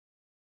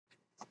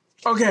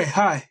Okay,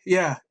 hi.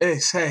 Yeah,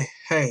 it's hey.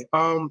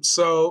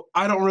 So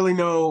I don't really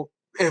know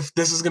if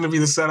this is gonna be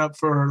the setup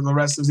for the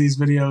rest of these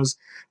videos.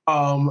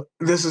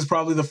 This is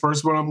probably the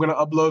first one I'm gonna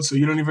upload, so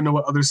you don't even know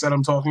what other set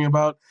I'm talking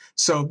about.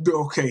 So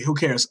okay, who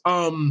cares?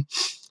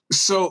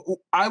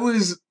 So I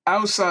was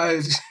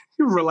outside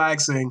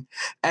relaxing,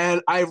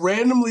 and I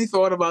randomly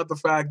thought about the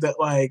fact that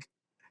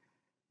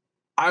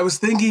I was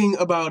thinking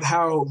about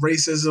how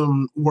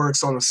racism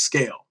works on a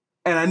scale.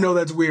 And I know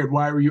that's weird.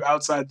 Why were you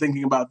outside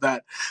thinking about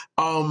that?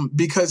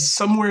 Because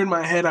somewhere in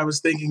my head, I was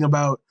thinking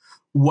about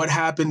what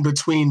happened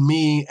between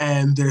me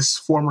and this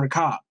former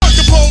cop.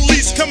 The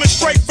police coming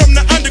straight from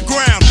the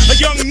underground. A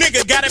young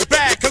nigga got it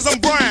bad cause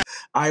I'm brown.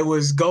 I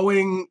was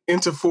going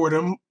into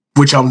Fordham,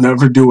 which I'll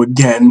never do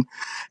again.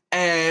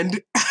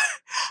 And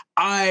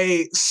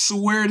I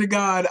swear to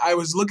God, I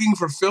was looking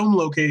for film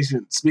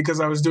locations because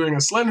I was doing a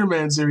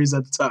Slenderman series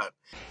at the time.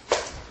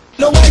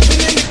 No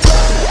wiping in the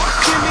club.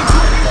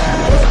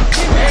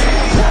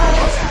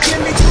 Give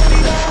me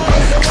 20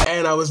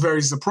 And I was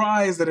very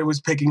surprised that it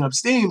was picking up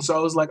steam. So I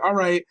was like, all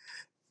right,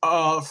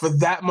 for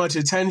that much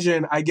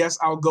attention, I guess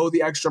I'll go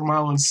the extra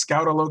mile and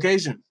scout a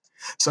location.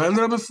 So I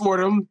ended up at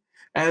Fordham.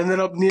 I ended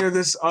up near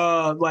this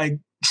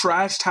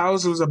trashed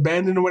house. It was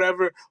abandoned or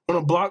whatever on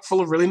a block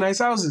full of really nice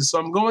houses. So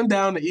I'm going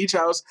down to each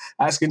house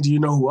asking, do you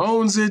know who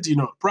owns it? Do you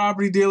know the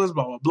property dealers?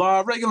 Blah, blah,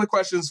 blah. Regular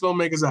questions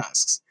filmmakers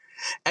asks.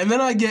 And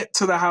then I get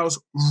to the house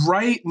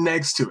right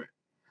next to it.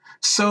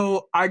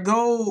 So I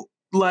go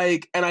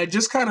and I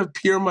just kind of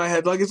peer my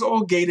head, like it's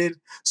all gated.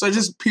 So I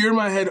just peer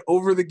my head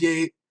over the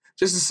gate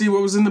just to see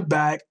what was in the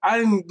back. I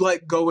didn't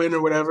go in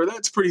or whatever.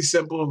 That's pretty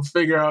simple to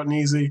figure out and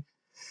easy.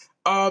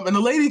 And the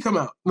lady come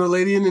out, the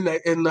lady in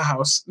the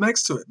house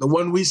next to it, the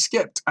one we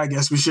skipped. I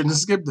guess we shouldn't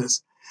have skipped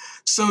this.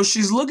 So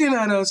she's looking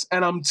at us,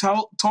 and I'm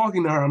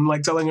talking to her. I'm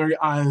telling her,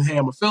 "Hey,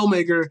 I'm a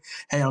filmmaker.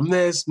 Hey, I'm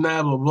this,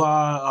 blah blah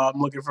blah.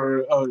 I'm looking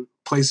for a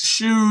place to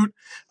shoot.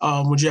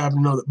 Would you happen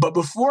to know that?" But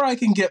before I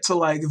can get to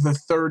the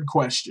third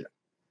question,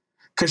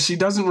 because she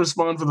doesn't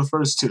respond for the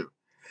first two,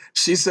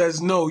 she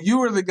says, "No,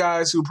 you are the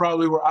guys who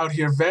probably were out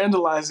here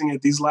vandalizing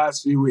it these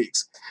last few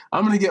weeks.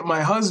 I'm gonna get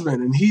my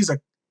husband, and he's a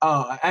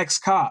ex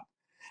cop."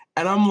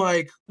 And I'm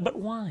like, But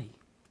why?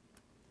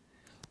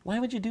 Why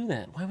would you do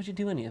that? Why would you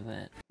do any of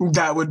that?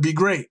 that would be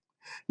great.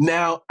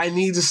 Now, I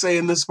need to say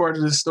in this part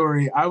of the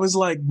story, I was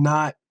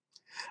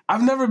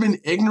I've never been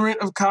ignorant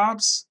of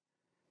cops,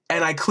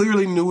 and I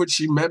clearly knew what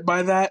she meant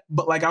by that,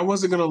 but I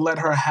wasn't gonna let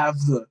her have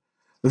the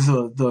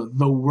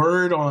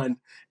word on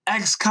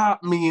ex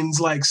cop means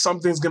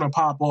something's gonna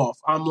pop off.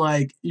 I'm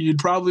like, you'd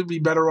probably be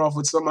better off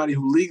with somebody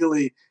who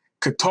legally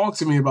could talk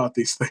to me about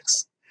these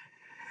things.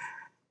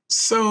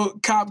 So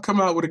cop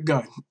come out with a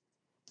gun,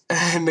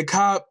 and the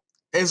cop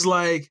is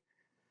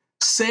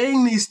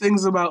saying these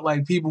things about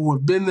people who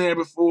have been there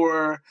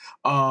before.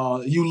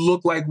 You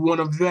look like one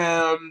of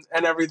them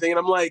and everything. And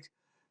I'm like,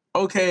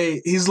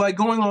 okay, he's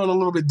going on a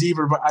little bit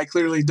deeper, but I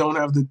clearly don't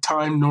have the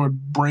time nor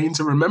brain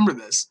to remember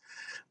this.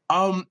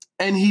 And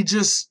he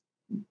has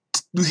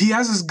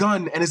his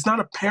gun, and it's not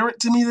apparent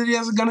to me that he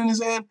has a gun in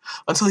his hand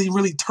until he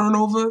really turned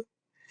over.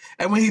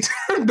 And when he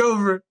turned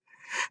over,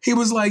 he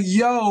was like,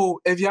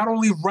 "Yo, if y'all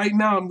don't leave right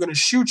now, I'm gonna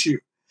shoot you."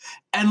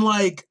 And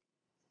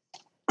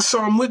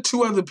so I'm with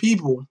two other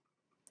people.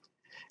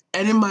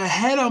 And in my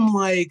head, I'm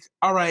like,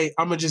 all right,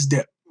 I'm going to just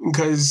dip.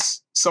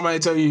 Because somebody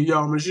tell you, yo,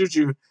 I'm going to shoot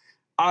you.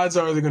 Odds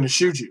are they're going to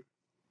shoot you.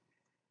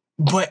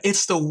 But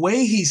it's the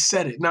way he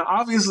said it. Now,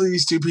 obviously,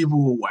 these two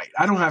people were white.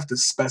 I don't have to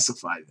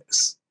specify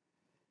this.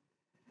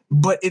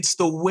 But it's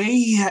the way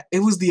it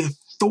was the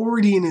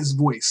authority in his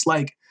voice.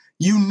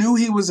 You knew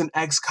he was an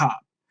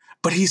ex-cop.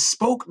 But he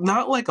spoke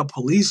not like a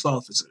police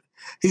officer.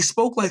 He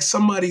spoke like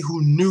somebody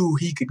who knew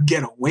he could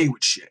get away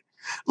with shit.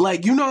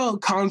 How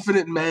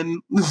confident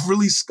men,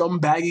 really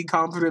scumbaggy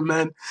confident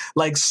men,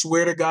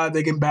 swear to God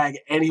they can bag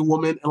any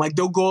woman, and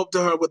they'll go up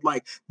to her with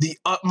the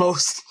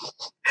utmost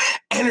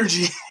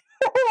energy.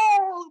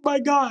 Oh my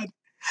God.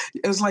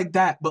 It's like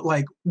that, but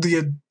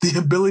the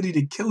ability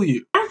to kill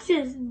you. That's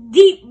just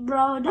deep,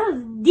 bro.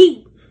 That's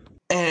deep.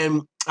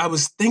 And I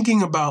was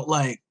thinking about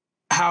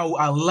how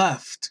I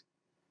left.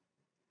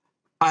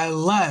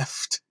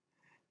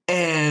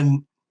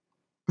 And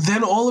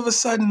then all of a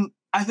sudden,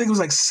 I think it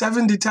was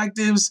 7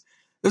 detectives.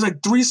 There's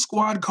 3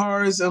 squad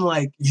cars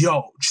and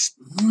just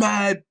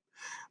mad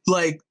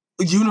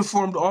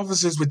uniformed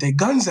officers with their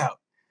guns out.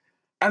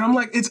 And I'm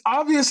like, it's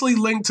obviously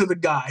linked to the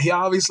guy. He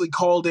obviously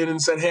called in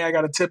and said, "Hey, I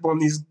got a tip on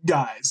these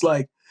guys."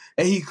 And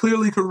he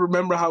clearly could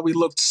remember how we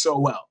looked so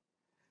well.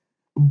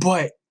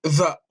 But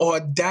the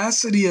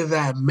audacity of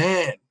that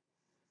man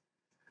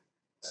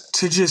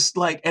to just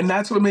and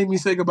that's what made me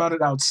think about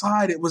it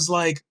outside. It was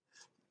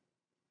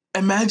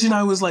imagine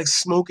I was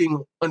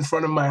smoking in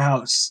front of my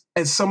house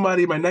and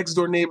somebody, my next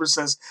door neighbor,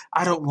 says,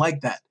 "I don't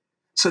like that."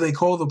 So they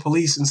call the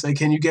police and say,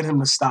 "Can you get him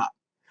to stop?"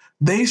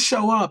 They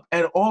show up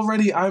and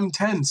already I'm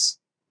tense.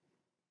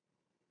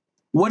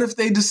 What if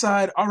they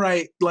decide, all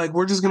right, like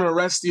we're just gonna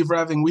arrest you for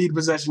having weed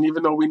possession,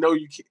 even though we know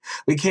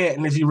we can't.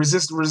 And if you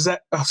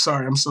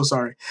I'm so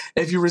sorry.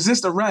 If you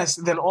resist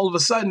arrest, then all of a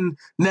sudden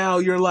now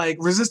you're like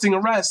resisting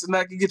arrest, and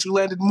that could get you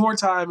landed more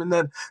time. And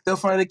then they'll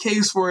find a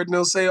case for it, and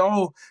they'll say,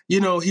 oh,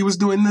 he was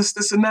doing this,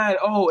 this, and that.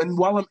 Oh, and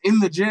while I'm in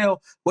the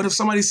jail, what if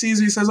somebody sees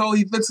me and says, oh,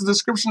 he fits the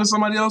description of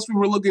somebody else we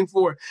were looking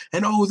for,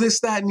 and oh, this,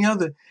 that, and the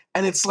other.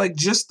 And it's like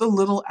just the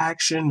little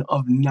action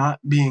of not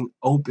being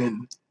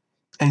open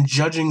and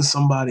judging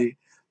somebody.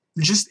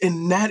 Just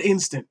in that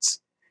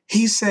instance,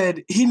 he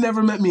said he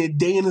never met me a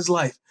day in his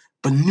life,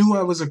 but knew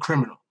I was a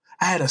criminal.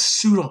 I had a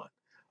suit on,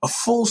 a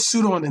full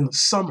suit on in the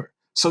summer.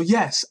 So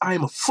yes, I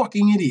am a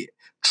fucking idiot.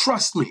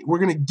 Trust me, we're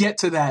going to get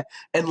to that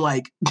and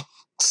like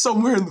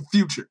somewhere in the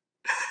future.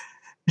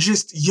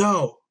 Just,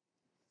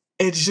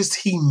 it's just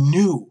he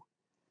knew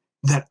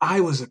that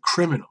I was a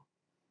criminal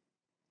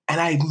and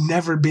I had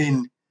never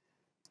been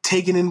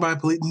taken in by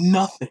police,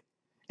 nothing.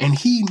 And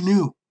he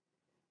knew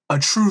a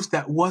truth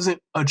that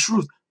wasn't a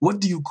truth. What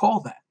do you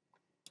call that?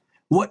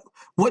 What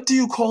do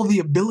you call the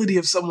ability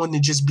of someone to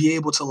just be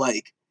able to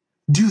like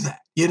do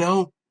that,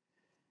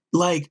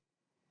 Like,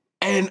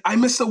 and I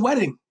missed a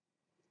wedding.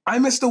 I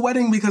missed a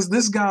wedding because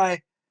this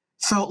guy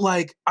felt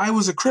like I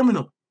was a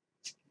criminal.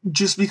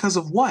 Just because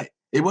of what?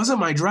 It wasn't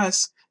my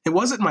dress. It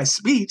wasn't my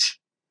speech.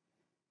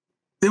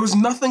 There was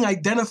nothing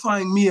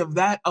identifying me of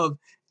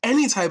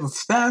any type of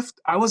theft.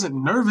 I wasn't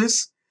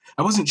nervous.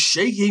 I wasn't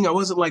shaking. I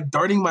wasn't like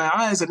darting my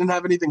eyes. I didn't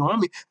have anything on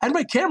me. I had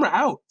my camera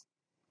out.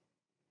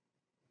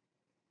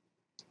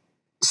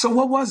 So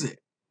what was it?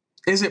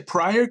 Is it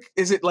prior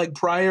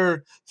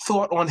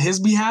thought on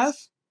his behalf?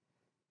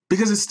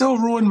 Because it still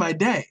ruined my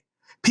day.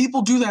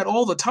 People do that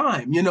all the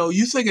time.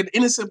 You think an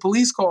innocent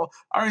police call,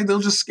 all right, they'll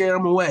just scare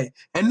them away.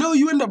 And no,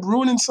 you end up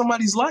ruining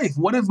somebody's life.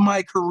 What if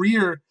my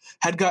career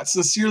had got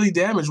sincerely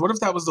damaged? What if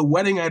that was the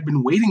wedding I'd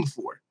been waiting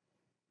for?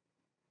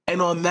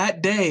 And on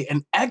that day,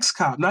 an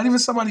ex-cop, not even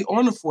somebody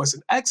on the force,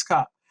 an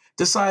ex-cop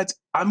decides,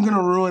 I'm going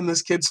to ruin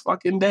this kid's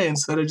fucking day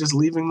instead of just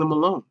leaving them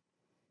alone.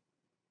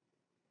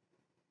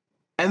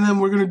 And then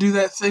we're going to do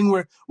that thing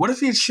where, what if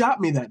he had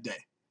shot me that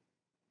day?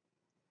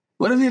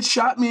 What if he had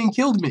shot me and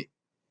killed me?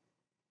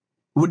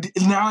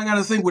 Now I got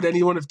to think, would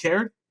anyone have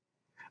cared?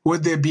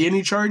 Would there be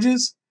any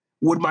charges?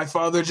 Would my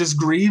father just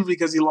grieve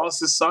because he lost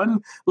his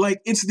son?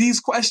 Like, it's these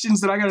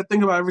questions that I got to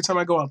think about every time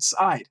I go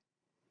outside.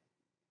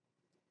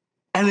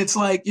 And it's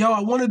like,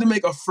 I wanted to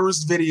make a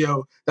first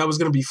video that was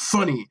going to be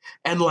funny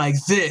and like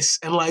this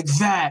and like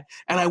that.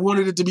 And I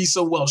wanted it to be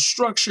so well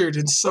structured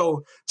and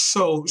so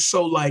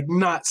like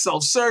not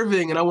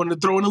self-serving. And I wanted to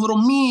throw in a little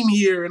meme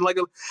here and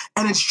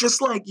and it's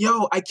just like,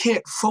 I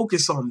can't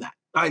focus on that.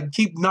 I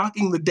keep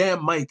knocking the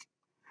damn mic.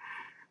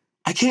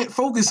 I can't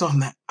focus on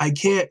that. I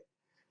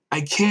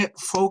can't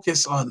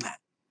focus on that.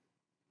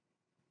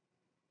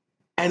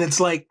 And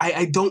it's like,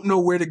 I don't know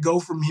where to go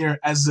from here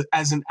as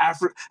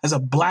a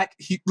black,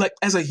 like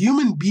as a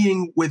human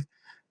being with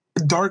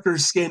darker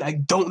skin. I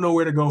don't know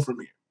where to go from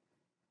here.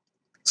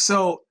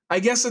 So I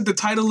guess at the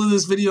title of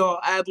this video, I'll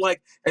add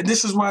and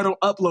this is why I don't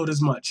upload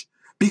as much,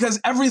 because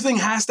everything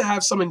has to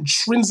have some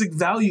intrinsic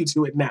value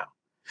to it now.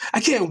 I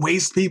can't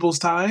waste people's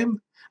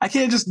time. I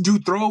can't just do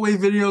throwaway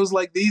videos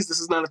like these. This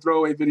is not a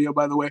throwaway video,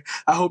 by the way.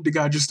 I hope to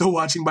God you're still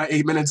watching by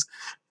 8 minutes.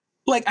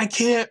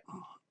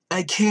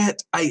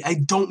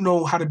 I don't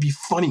know how to be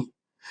funny.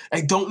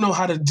 I don't know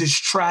how to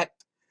distract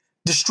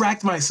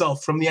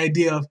myself from the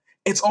idea of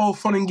it's all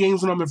fun and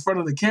games when I'm in front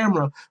of the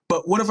camera.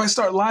 But what if I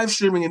start live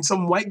streaming and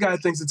some white guy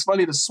thinks it's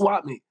funny to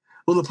swat me?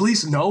 Will the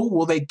police know?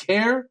 Will they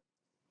care?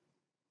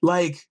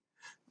 Like,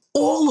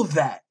 all of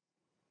that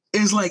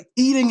is like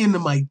eating into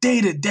my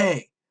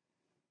day-to-day.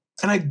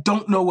 And I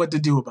don't know what to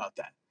do about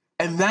that.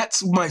 And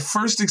that's my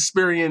first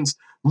experience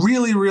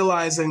really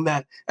realizing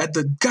that at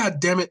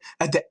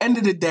the end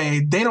of the day,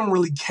 they don't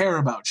really care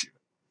about you.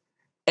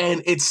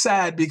 And it's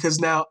sad because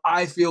now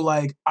I feel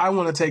like I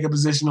want to take a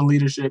position of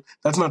leadership.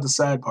 That's not the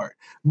sad part.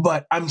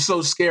 But I'm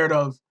so scared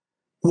of,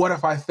 what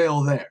if I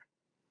fail there?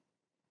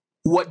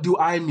 What do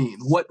I mean?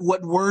 What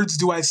words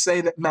do I say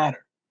that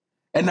matter?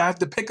 And I have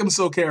to pick them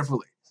so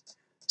carefully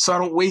so I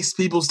don't waste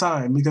people's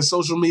time, because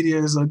social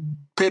media is a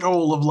pit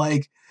hole of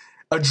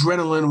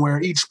adrenaline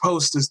where each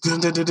post is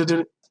dun, dun, dun, dun,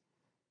 dun.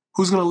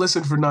 Who's going to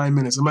listen for 9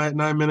 minutes? Am I at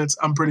 9 minutes?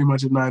 I'm pretty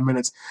much at 9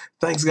 minutes.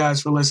 Thanks, guys,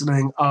 for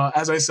listening.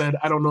 As I said,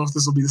 I don't know if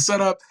this will be the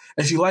setup.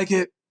 If you like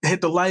it, hit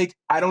the like.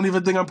 I don't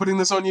even think I'm putting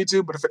this on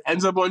YouTube, but if it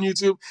ends up on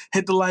YouTube,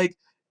 hit the like.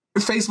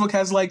 Facebook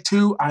has like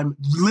 2. I'm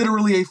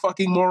literally a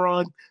fucking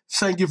moron.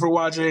 Thank you for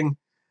watching.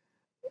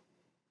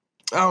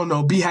 I don't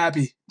know. Be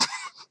happy.